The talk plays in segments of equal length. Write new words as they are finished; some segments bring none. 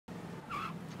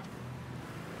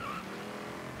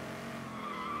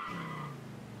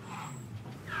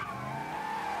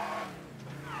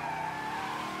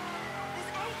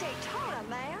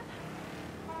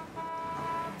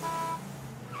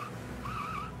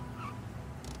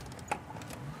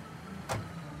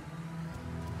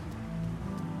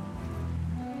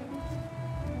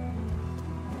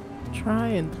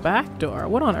Try back door.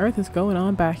 What on earth is going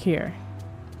on back here?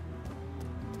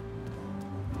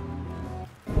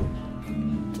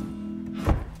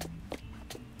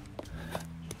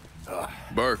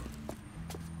 Burke.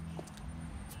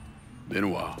 Been a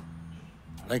while.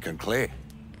 Lincoln Clay.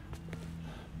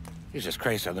 Jesus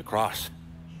Christ on the cross.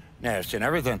 Now I've seen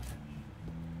everything.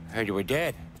 Heard you were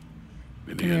dead.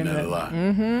 Been hearing that a lot.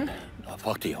 Mm-hmm. The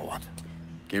fuck do you want?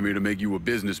 Came here to make you a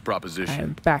business proposition.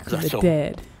 I'm back from the So-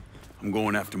 dead. I'm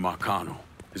going after Marcano,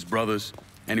 his brothers,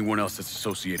 anyone else that's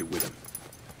associated with him.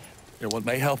 You want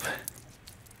my help?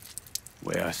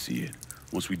 Way I see it,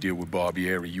 once we deal with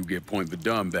Barbieri, you get Point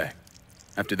Verdun back.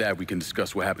 After that, we can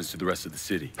discuss what happens to the rest of the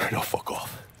city. No, fuck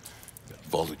off.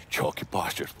 Involved in chalky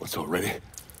bastards once already.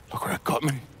 Look where it got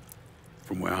me.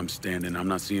 From where I'm standing, I'm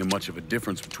not seeing much of a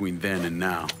difference between then and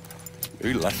now.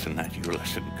 You listen, that you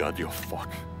listen, God, you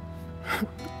fuck.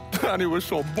 Danny was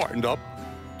so burned up,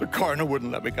 the coroner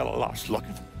wouldn't let me get a last look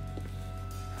at him.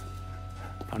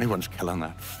 If anyone's killing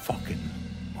that fucking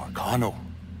Marcano,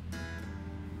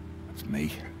 that's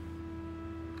me.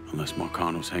 Unless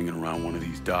Marcano's hanging around one of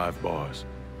these dive bars,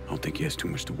 I don't think he has too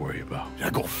much to worry about. Yeah,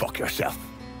 go fuck yourself.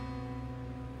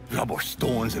 You got more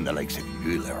stones in the likes of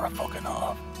you there, a fucking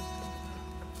have.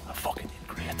 A fucking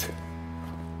ingrate.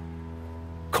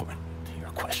 Coming to your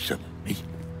question, me.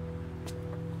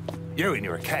 You and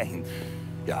your kind,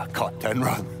 yeah, cut and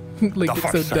run. Like The it's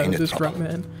first so sign dumb, of this trouble. front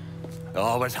man. You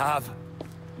always have.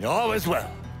 You always will.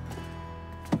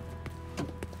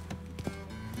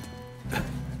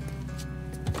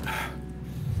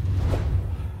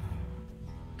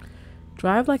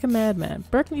 Drive like a madman.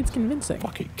 Burke needs convincing.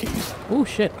 Fucking keys. Oh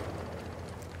shit.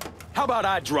 How about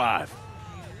I drive?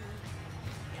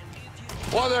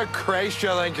 What the Christ you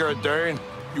think you're doing?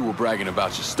 You were bragging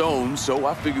about your stones, so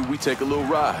I figured we'd take a little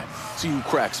ride. See who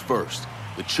cracks first,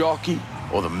 the Chalky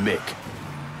or the Mick.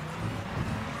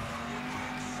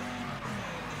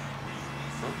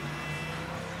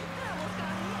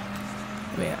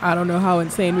 I mean, I don't know how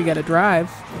insane we gotta drive.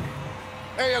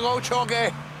 Here you go,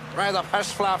 Chunky. Try the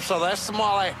piss flaps of this,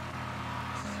 Molly.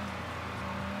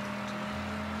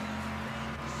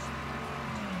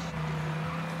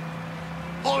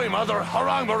 Holy mother,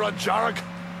 harang a jarg.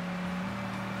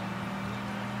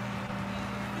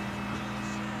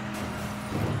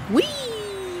 Whee!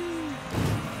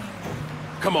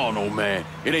 Come on, old man.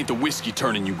 It ain't the whiskey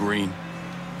turning you green.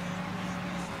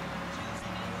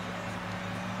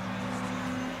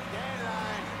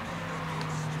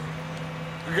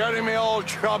 You're getting me all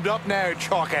chubbed up now,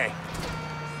 Chalky.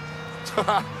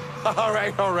 all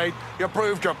right. You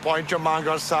proved your point, you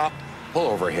mango sap. Pull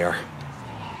over here.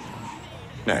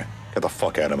 Now, get the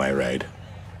fuck out of my ride.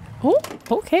 Oh,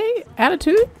 okay.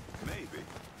 Attitude.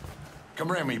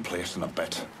 Come around me place in a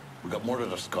bit. We got more to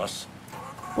discuss.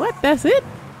 What? That's it?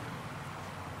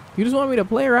 You just want me to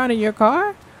play around in your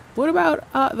car? What about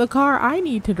the car I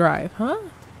need to drive, huh?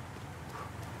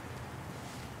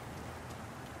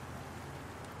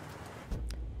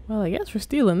 Well, I guess we're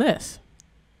stealing this.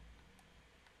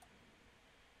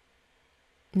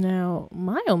 Now,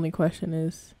 my only question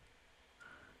is,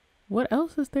 what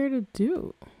else is there to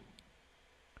do?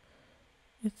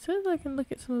 It says I can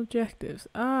look at some objectives.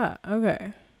 Ah,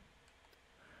 okay.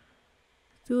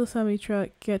 Steal a semi-truck,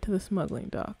 get to the smuggling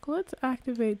dock. Let's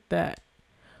activate that.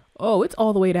 Oh, it's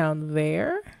all the way down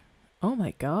there? Oh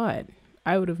my god.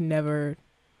 I would have never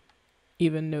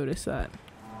even noticed that.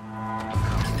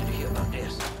 Did you hear about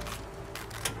this?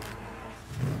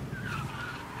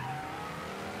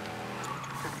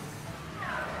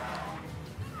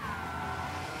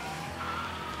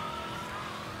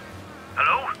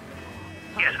 Hello?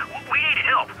 Yes, we need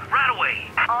help, right away.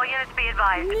 All units be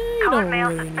advised. You Car don't male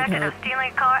really need suspected of help.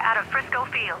 stealing a car out of Frisco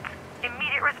Fields.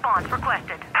 Immediate response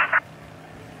requested.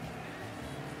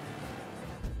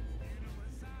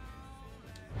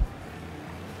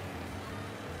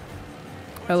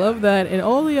 I love that in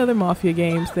all the other Mafia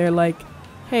games, they're like,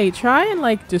 hey, try and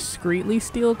like discreetly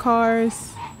steal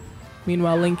cars.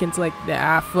 Meanwhile, Lincoln's like,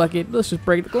 ah, fuck it, let's just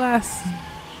break the glass.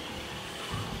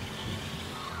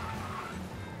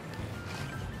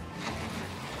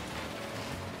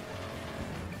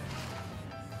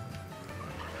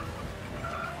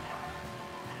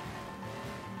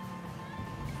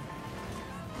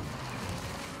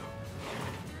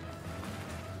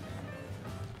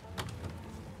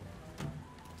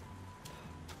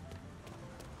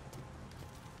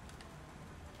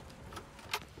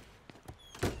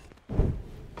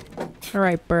 All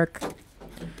right, Burke.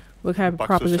 What kind of Bucks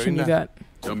proposition you are got?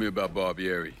 Tell me about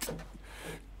Barbieri.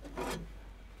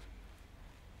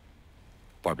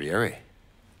 Barbieri.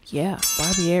 Yeah,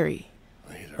 Barbieri.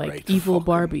 He's a Like right evil fucking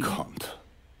Barbie. Cunt.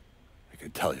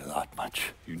 can tell you that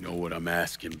much. You know what I'm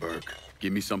asking, Burke.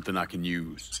 Give me something I can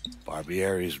use.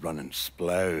 Barbieri's running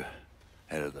Splow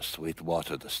out of the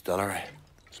Sweetwater Distillery.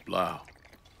 Splow.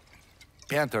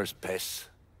 Painter's piss.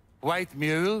 White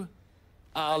mule.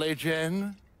 Alley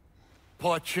gin.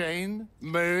 Poachine.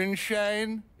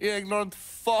 Moonshine. You ignorant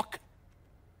fuck.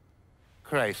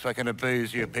 Christ, what kind of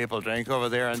booze you people drink over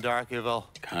there in Darkyville?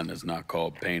 Kinda's not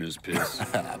called painter's piss.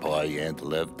 Boy, you ain't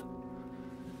lived.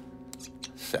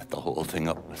 Set the whole thing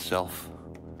up myself.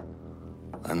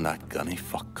 And that gunny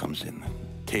fuck comes in and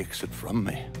takes it from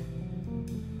me.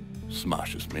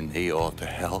 Smashes me knee all to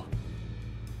hell.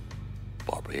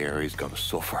 Barbieri's gonna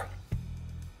suffer.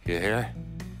 You hear?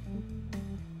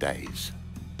 Dies.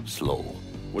 Slow.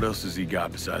 What else has he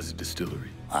got besides the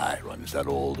distillery? Runs that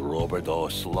old Robert O.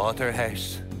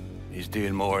 slaughterhouse. He's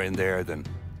doing more in there than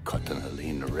cutting a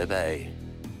lean ribeye.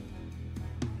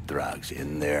 Drags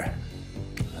in there.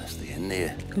 That's the India.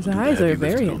 His eyes are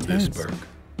very intense.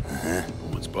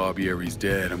 Once Barbieri's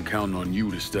dead, I'm counting on you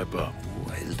to step up.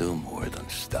 I'll do more than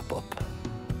step up.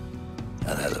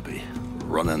 I'll either be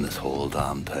running this whole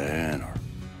damn town or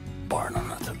burning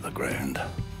it to the ground.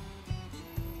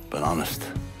 But honest,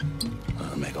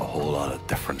 it'll make a whole lot of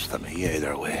difference to me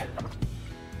either way.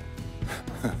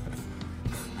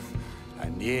 A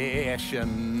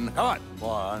nation, come on,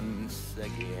 once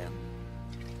again.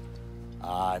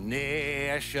 A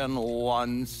nation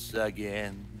once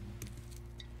again.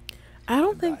 I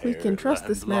don't think we can trust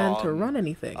this man to run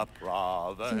anything. He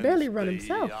can barely run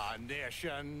himself. A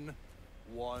nation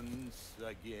once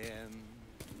again.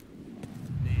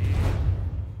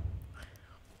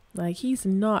 Like, he's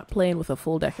not playing with a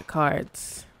full deck of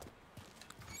cards.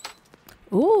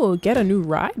 Ooh, get a new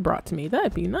ride brought to me.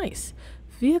 That'd be nice.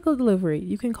 Vehicle delivery.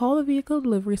 You can call the vehicle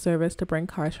delivery service to bring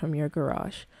cars from your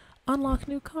garage. Unlock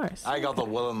new cars. I got the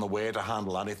will and the way to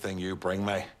handle anything you bring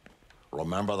me.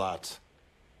 Remember that.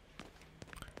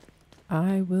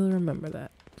 I will remember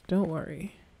that. Don't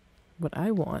worry. What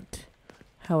I want,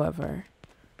 however,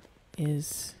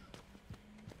 is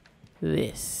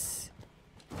this.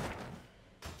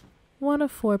 1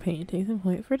 of 4 paintings and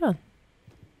point for done.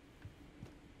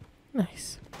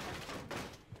 Nice.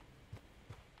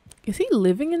 Is he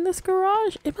living in this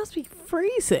garage? It must be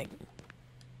freezing.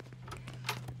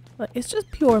 Like, it's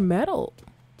just pure metal.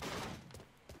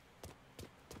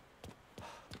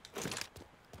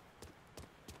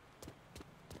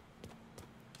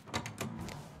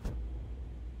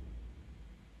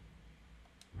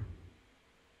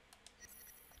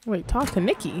 Wait, talk to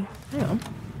Nikki. Hang on.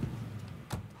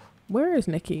 Where is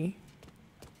Nikki?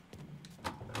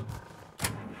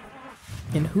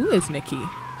 And who is Nikki?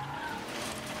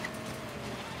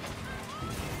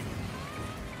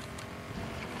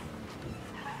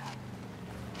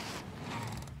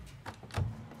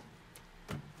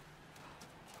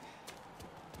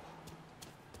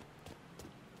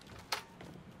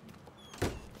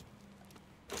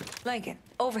 Lincoln,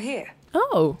 over here.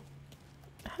 Oh.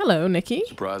 Hello, Nikki.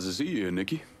 Surprised to see you here,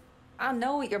 Nikki. I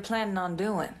know what you're planning on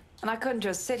doing. And I couldn't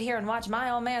just sit here and watch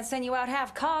my old man send you out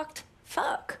half-cocked.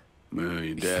 Fuck. Well,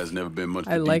 your dad's never been much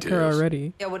for I like her details.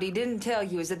 already. Yeah, what he didn't tell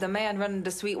you is that the man running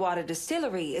the Sweetwater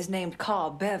Distillery is named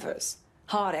Carl Bevers.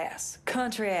 Hard-ass,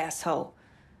 country asshole.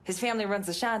 His family runs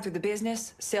the shine through the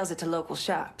business, sells it to local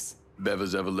shops.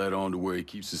 Bevers ever let on to where he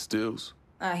keeps his stills?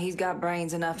 He's got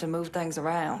brains enough to move things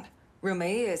around. Rumor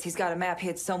is he's got a map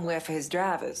hid somewhere for his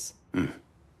drivers.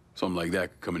 Something like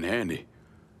that could come in handy.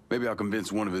 Maybe I'll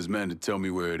convince one of his men to tell me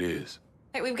where it is.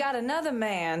 Hey, we've got another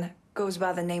man, goes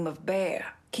by the name of Bear,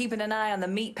 keeping an eye on the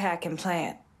meatpacking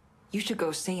plant. You should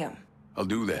go see him. I'll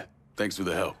do that. Thanks for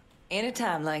the help.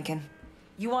 Anytime, Lincoln.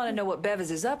 You want to know what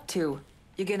Bevers is up to,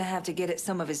 you're gonna have to get at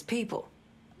some of his people.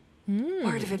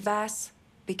 Word of advice,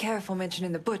 be careful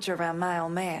mentioning the butcher around my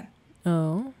old man.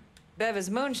 Oh. Bevers'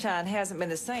 moonshine hasn't been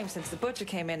the same since the butcher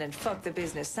came in and fucked the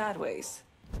business sideways.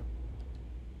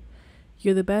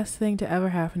 You're the best thing to ever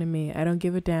happen to me. I don't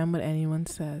give a damn what anyone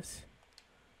says.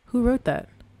 Who wrote that?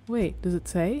 Wait, does it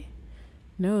say?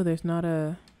 No, there's not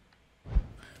a...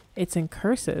 It's in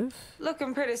cursive.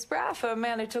 Looking pretty spry for a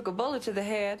man who took a bullet to the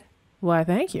head. Why,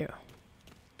 thank you.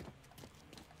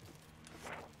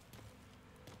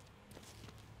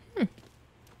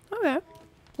 Okay.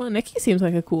 Well, Nikki seems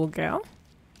like a cool gal.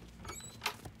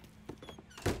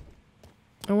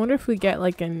 I wonder if we get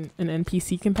like an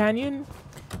NPC companion.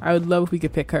 I would love if we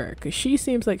could pick her, because she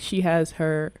seems like she has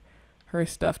her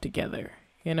stuff together,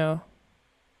 you know?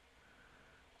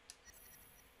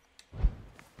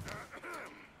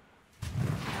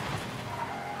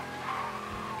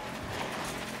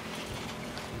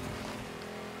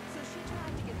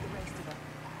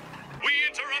 We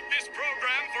interrupt this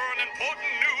program for an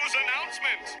important news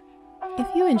announcement.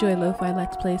 If you enjoy lo-fi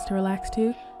Let's Plays to relax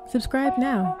to, subscribe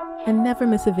now and never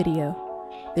miss a video.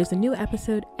 There's a new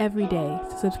episode every day,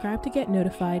 so subscribe to get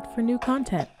notified for new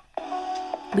content.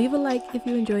 Leave a like if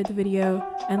you enjoyed the video,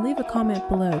 and leave a comment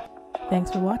below.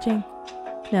 Thanks for watching.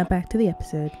 Now back to the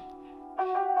episode.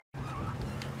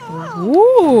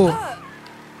 Ooh!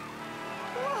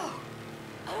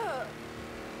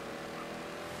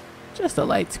 Just a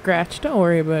light scratch, don't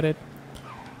worry about it.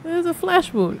 There's a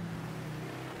flesh wound.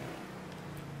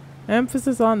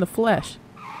 Emphasis on the flesh.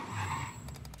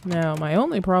 Now, my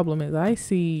only problem is I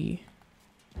see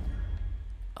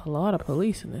a lot of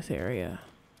police in this area.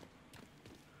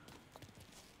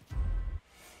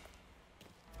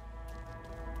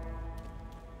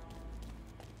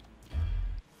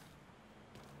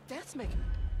 That's making.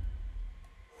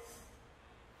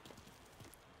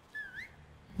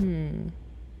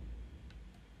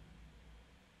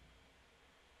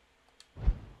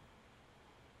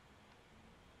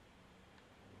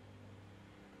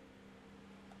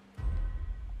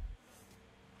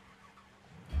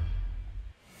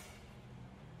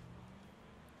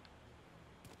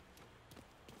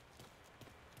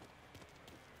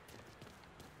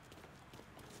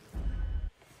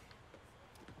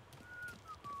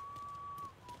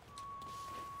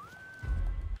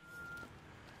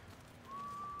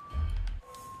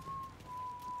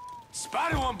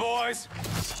 Spotted one, boys!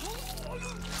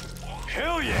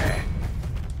 Hell yeah!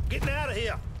 Getting out of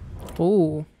here.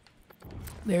 Ooh.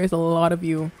 There's a lot of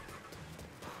you.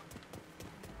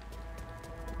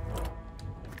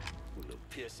 Little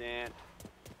piss ant.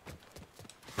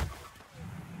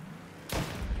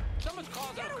 Someone's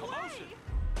causing a commotion.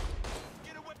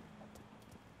 Get away!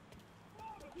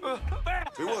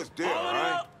 He was dead, all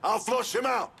right? I'll flush him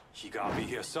out. He gotta be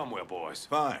here somewhere, boys.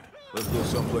 Fine. Let's go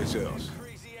someplace else.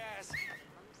 Crazy ass.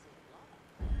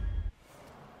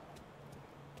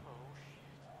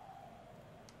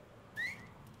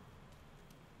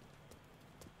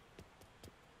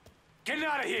 Get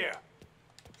out of here!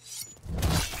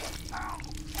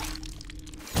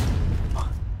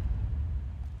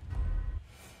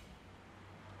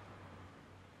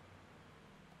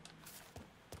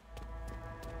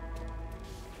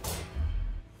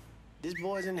 This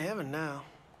boy's in heaven now.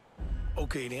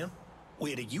 Okay then,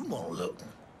 where do you want to look?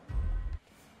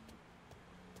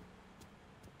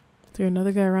 Is there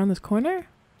another guy around this corner?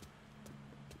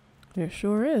 There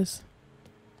sure is.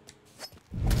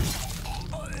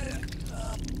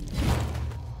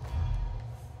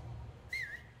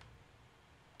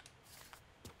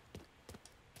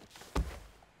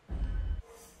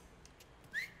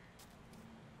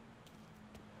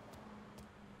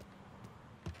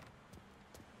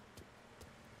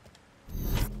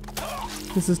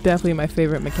 This is definitely my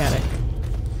favorite mechanic.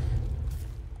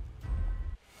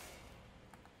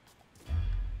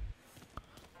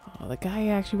 Oh, the guy I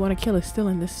actually want to kill is still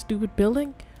in this stupid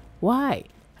building? Why?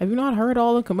 Have you not heard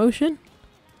all the commotion?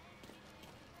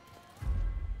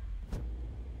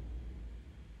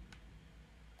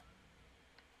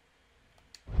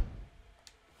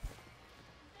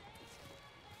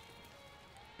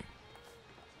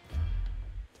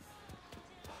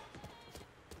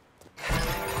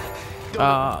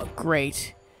 Oh,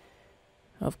 great.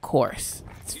 Of course.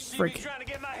 It's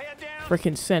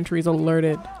freaking sentries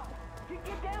alerted.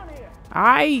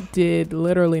 I did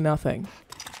literally nothing.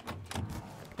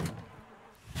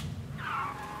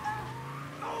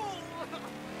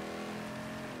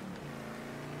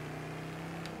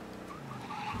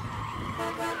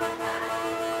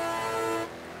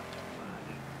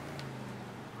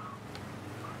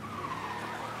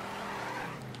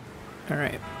 All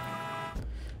right.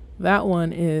 That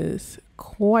one is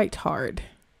quite hard.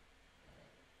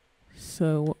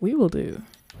 So what we will do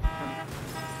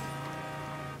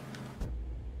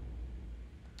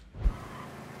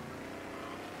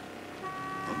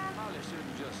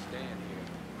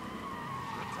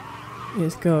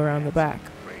is go around the back.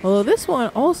 Although this one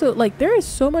also, like, there is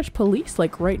so much police,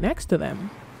 like, right next to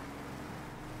them.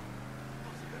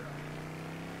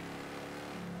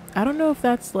 I don't know if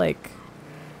that's, like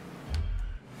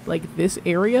this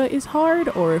area is hard,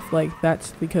 or if, like,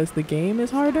 that's because the game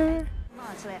is harder.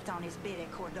 Months left on his bid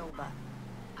at Cordoba.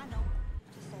 I know.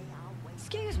 To say I'll wait.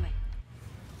 Excuse me.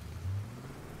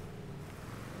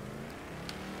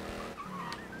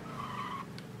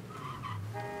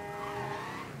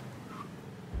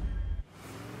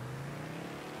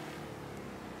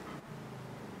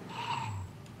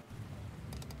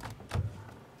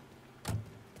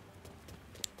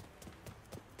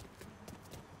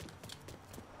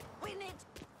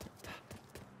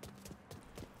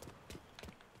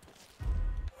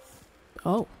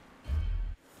 Oh.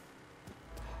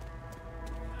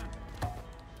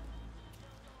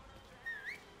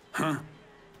 Huh?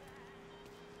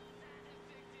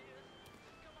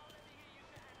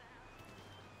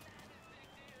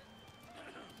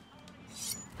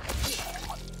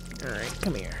 Alright,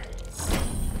 come here.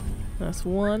 That's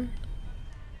one.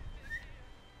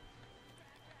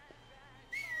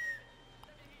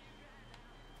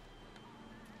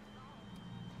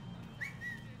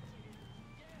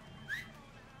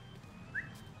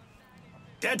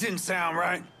 That didn't sound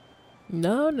right.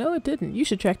 No, it didn't. You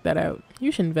should check that out.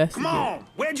 You should investigate. Come on,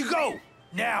 where'd you go?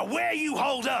 Now, where you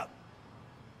hold up?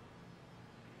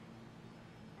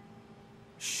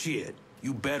 Shit,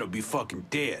 you better be fucking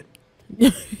dead. He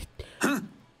looks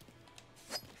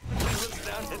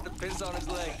down at the piss on his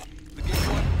leg, the big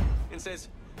one, and says,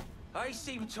 I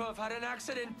seem to have had an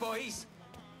accident, boys.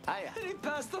 And he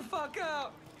passed the fuck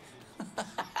out.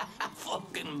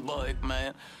 Fucking bike,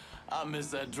 man. I miss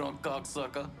that drunk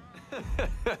cocksucker.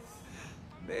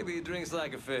 Maybe he drinks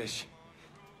like a fish.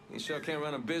 He sure can't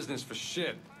run a business for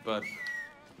shit, but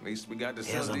at least we got to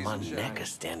sell decent shine.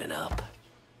 standing up.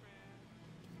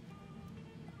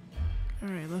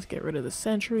 Alright, let's get rid of the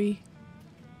sentry.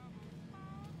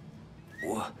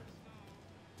 What?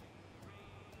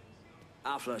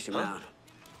 I'll flush him out.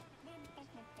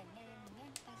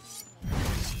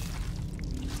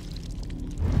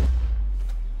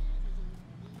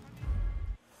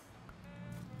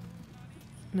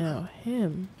 Now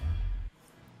him.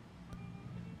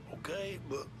 Okay,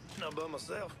 but not by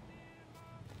myself.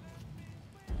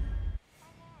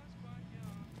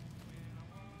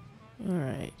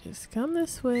 Alright, just come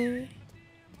this way.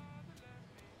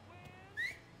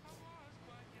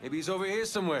 Maybe he's over here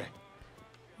somewhere.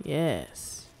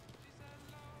 Yes.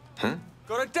 Huh?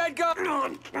 Got a dead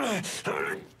guy!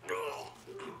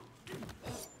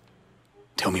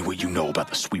 Tell me what you know about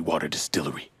the Sweetwater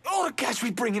Distillery. All the cash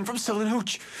we bring in from selling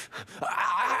hooch.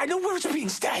 I know where it's being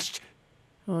stashed.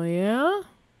 Oh, yeah?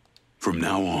 From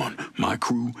now on, my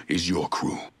crew is your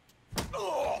crew.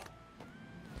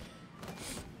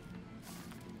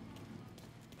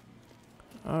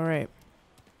 Alright.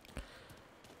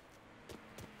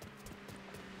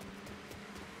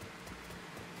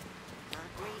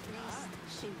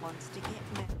 She wants to get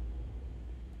me.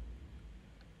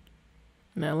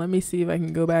 Now let me see if I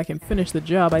can go back and finish the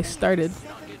job I started.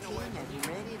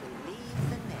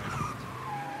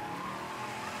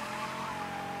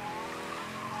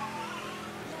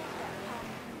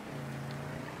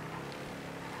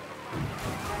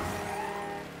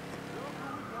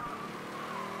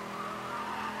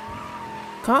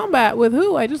 Combat with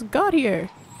who? I just got here.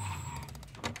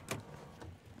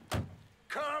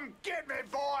 Come get me,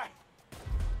 boy!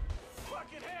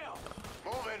 Fucking hell!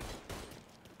 Moving.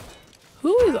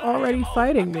 Who is already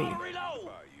fighting me?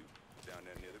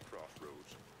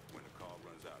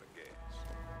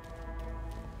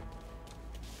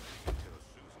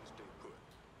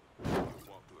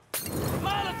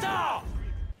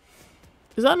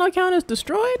 Does that not count as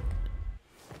destroyed?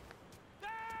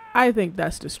 I think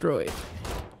that's destroyed.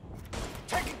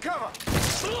 Taking cover!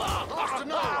 Lost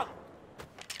another!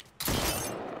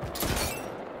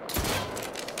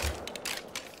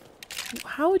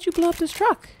 How would you blow up this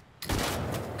truck?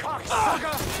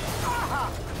 Cocksucker!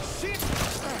 Shit!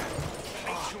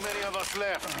 Ain't too many of us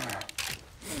left.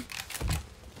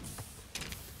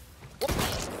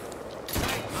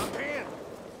 Hey, I'm in.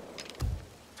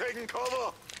 Taking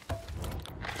cover.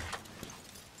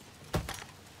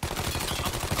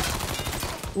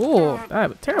 Ooh, I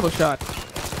have a terrible shot.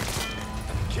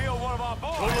 Kill one of our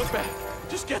boys. Don't look back.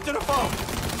 Just get to the phone.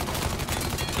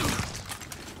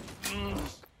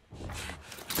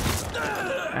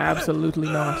 Absolutely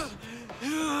not.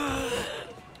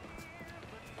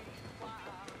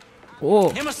 Whoa.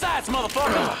 In my sights,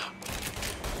 motherfucker!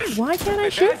 Why can't I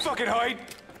shoot? Fucking hide.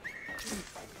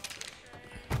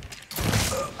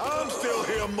 I'm still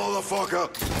here, motherfucker.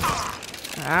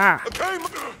 Ah. Okay.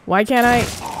 Why can't I?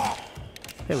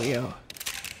 There we go.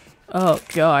 Oh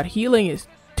god, healing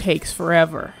takes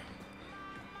forever.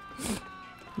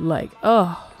 Like,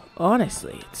 oh,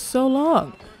 honestly, it's so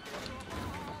long.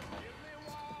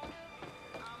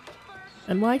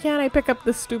 And why can't I pick up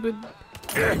this stupid...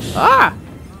 Ah!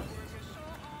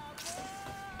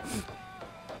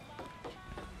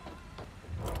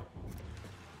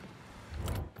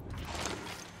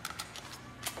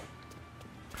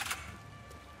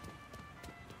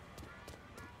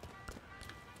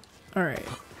 Alright,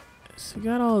 so we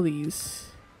got all these.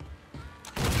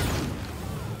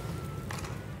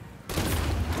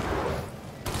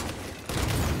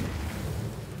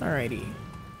 Alrighty.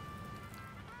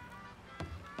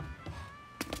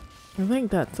 I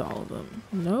think that's all of them.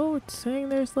 No, it's saying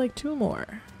there's like 2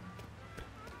 more.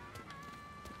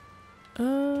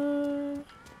 Oh,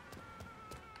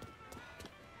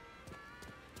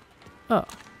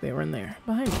 they were in there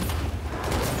behind me.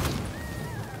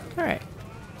 Alright.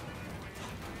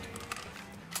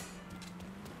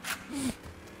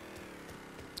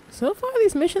 So far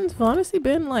these missions have honestly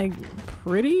been like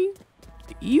pretty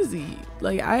easy.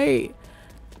 Like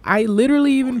I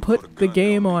literally even put the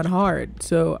game on hard,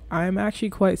 so I'm actually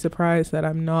quite surprised that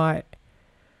I'm not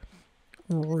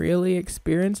really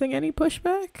experiencing any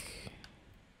pushback.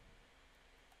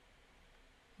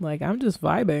 Like, I'm just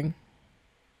vibing.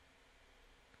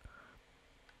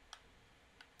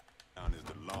 Down is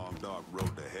the long dark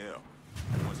road to hell.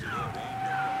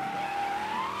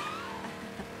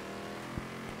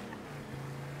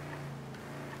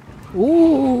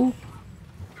 Ooh.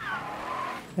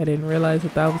 I didn't realize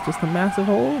that was just a massive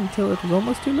hole until it was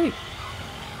almost too late.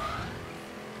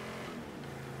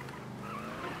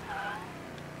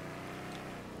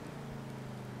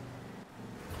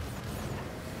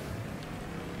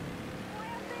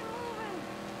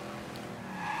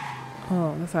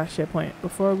 Oh, that's actually a point.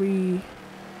 Before we...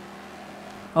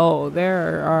 Oh,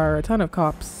 there are a ton of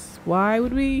cops. Why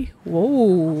would we...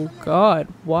 Whoa, God.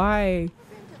 Why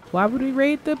would we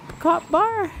raid the cop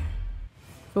bar?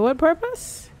 For what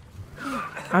purpose?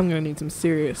 I'm gonna need some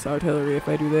serious artillery if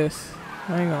I do this.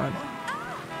 Hang on.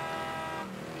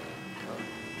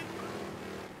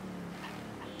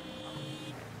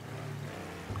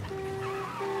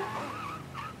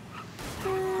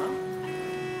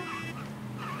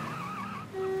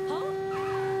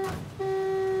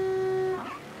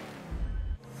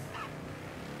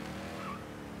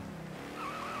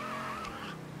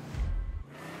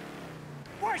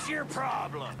 What's your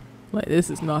problem? Like, this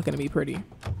is not gonna be pretty.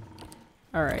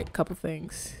 Alright, couple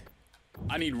things.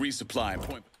 I need resupply and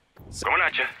point. Going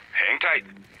at you. Hang tight.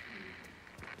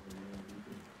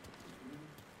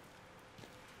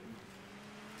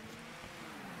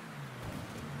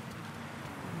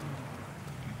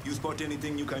 You spot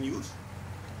anything you can use?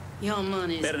 Your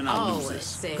money's Better not lose always this.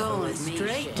 safe going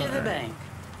straight to the bank.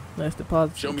 Let's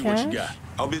deposit Show some me cash. what you got.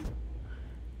 I'll be...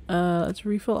 Let's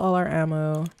refill all our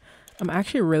ammo. I'm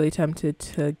actually really tempted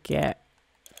to get...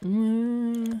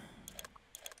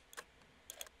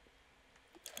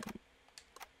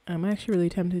 I'm actually really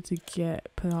tempted to get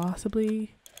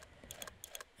possibly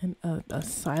a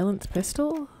silenced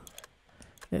pistol.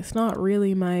 It's not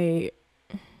really my...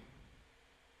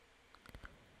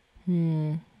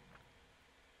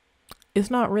 It's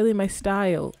not really my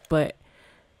style, but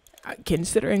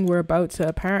considering we're about to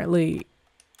apparently,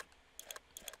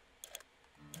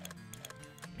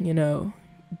 you know,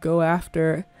 go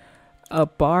after a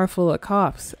bar full of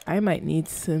cops, I might need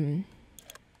some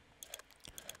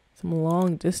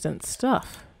long distance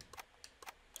stuff.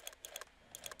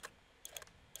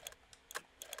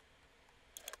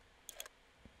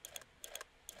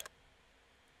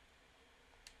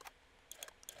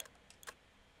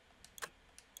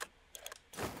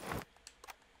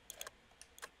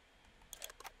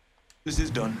 This is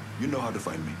done. You know how to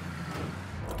find me.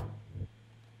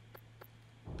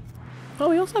 Oh,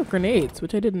 we also have grenades,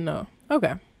 which I didn't know.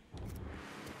 Okay.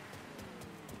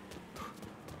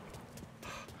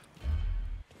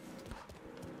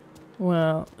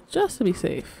 Well, just to be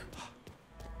safe.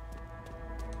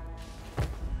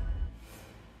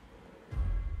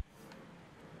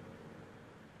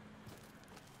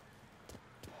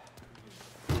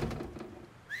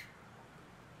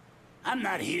 I'm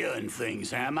not hearing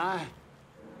things, am I?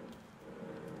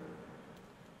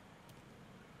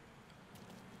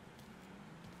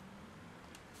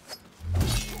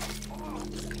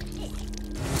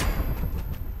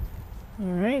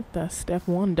 Alright, that's step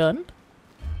 1 done.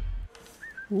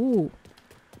 Ooh.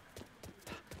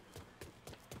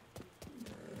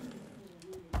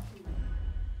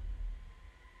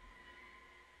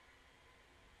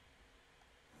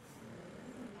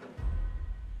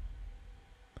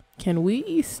 Can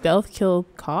we stealth kill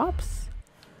cops?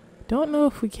 Don't know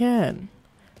if we can.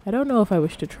 I don't know if I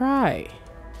wish to try.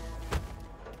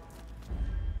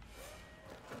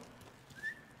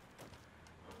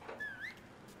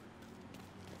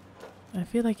 I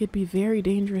feel like it'd be very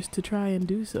dangerous to try and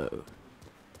do so.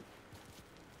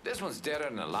 This one's deader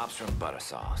than a lobster and butter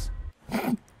sauce.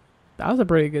 That was a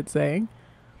pretty good saying.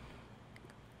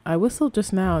 I whistled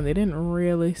just now and they didn't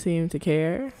really seem to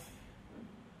care.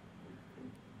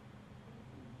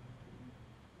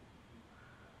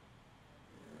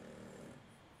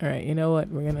 Alright, you know what?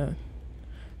 We're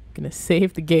gonna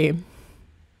save the game.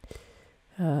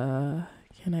 Can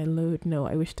I load? No,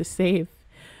 I wish to save.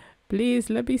 Please,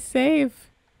 let me save.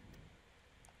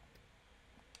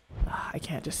 I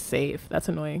can't just save. That's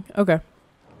annoying. Okay.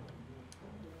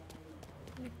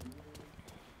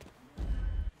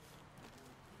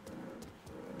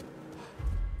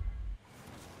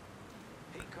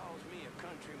 He calls me a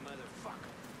country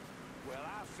motherfucker. Well,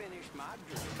 I finished my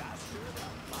drink. I stood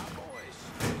up, my boys.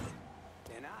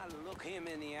 And I look him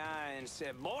in the eye and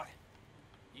said, boy,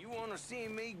 you want to see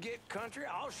me get country?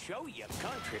 I'll show you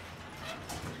country.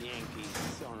 Yankee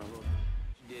son of a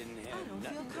didn't have I don't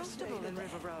feel comfortable in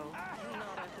River Row.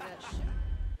 Not after that shit.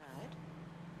 Right?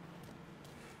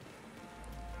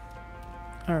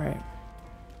 All right.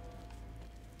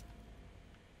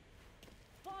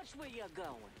 Watch where you're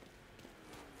going.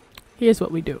 Here's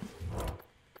what we do.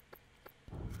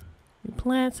 We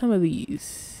plant some of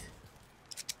these.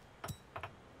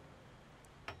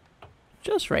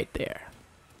 Just right there.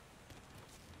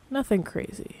 Nothing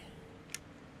crazy.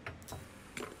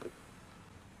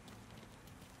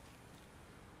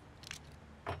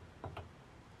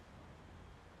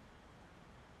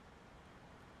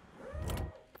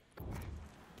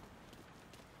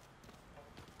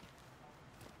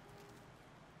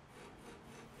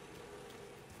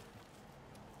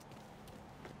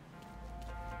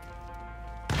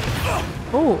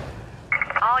 Oh.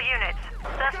 All units.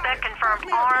 Suspect confirmed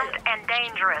armed and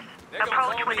dangerous.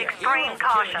 Approach with extreme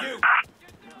caution.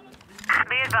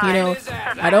 Be advised. You know,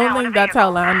 I don't think that's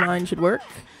how landline should work,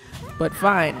 but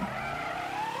fine.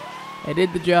 I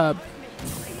did the job.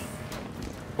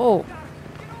 Oh.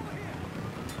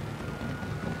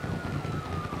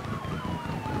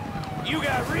 You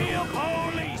got real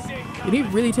police incoming. Did he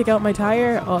really take out my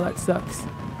tire? Oh, that sucks.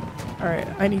 Alright,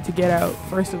 I need to get out,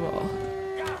 first of all.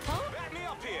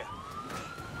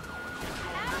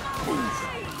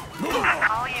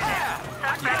 All units.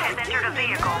 Suspect has entered a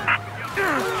vehicle.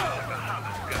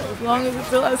 As long as it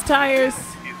still has tires.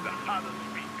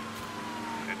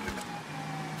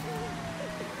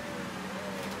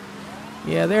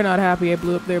 Yeah, they're not happy I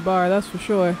blew up their bar, that's for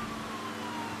sure.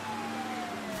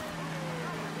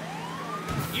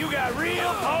 You got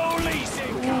real police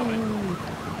incoming.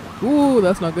 Ooh,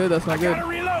 that's not good, that's not good.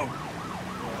 Reload.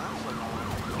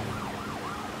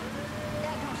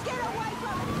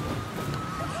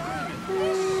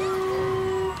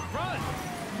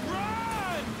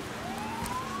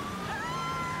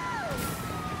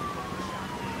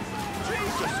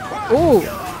 Ooh.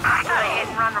 I got a hit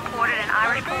and run reported in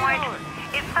Irish Point.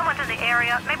 If someone's in the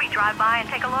area, maybe drive by and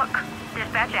take a look.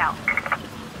 Dispatch out.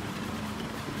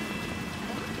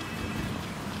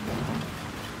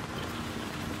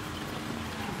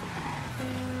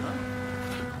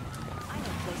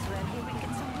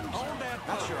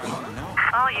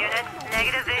 All units,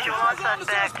 negative visual on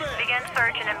suspect. Begin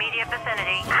search in immediate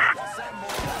vicinity.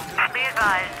 Be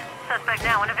advised, suspect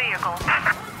now in a vehicle.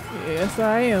 Yes,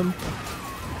 I am.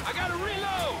 I gotta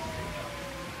reload.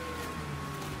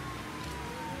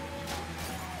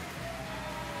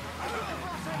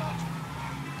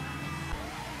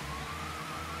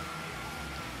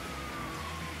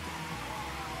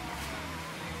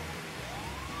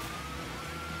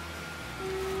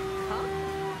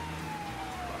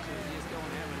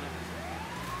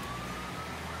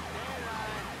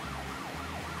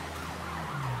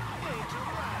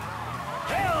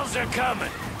 Hells are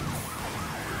coming.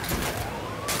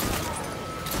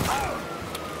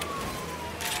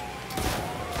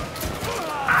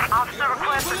 Officer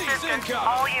request assistance,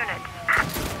 all units.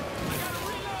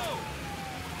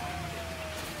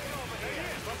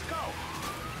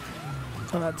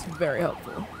 Oh, that's very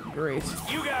helpful. Great.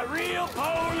 You got real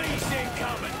police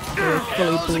incoming. They're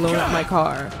fully blown up my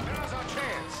car.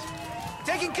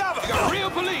 Taking cover. You got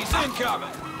real police incoming.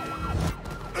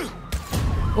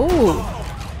 Ooh.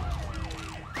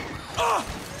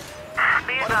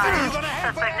 Be advised,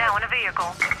 suspect now in a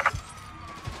vehicle.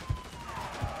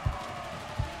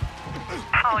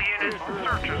 All units,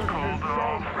 search is called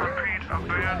off. Repeat,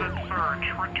 abandoned search.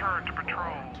 Return to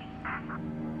patrol.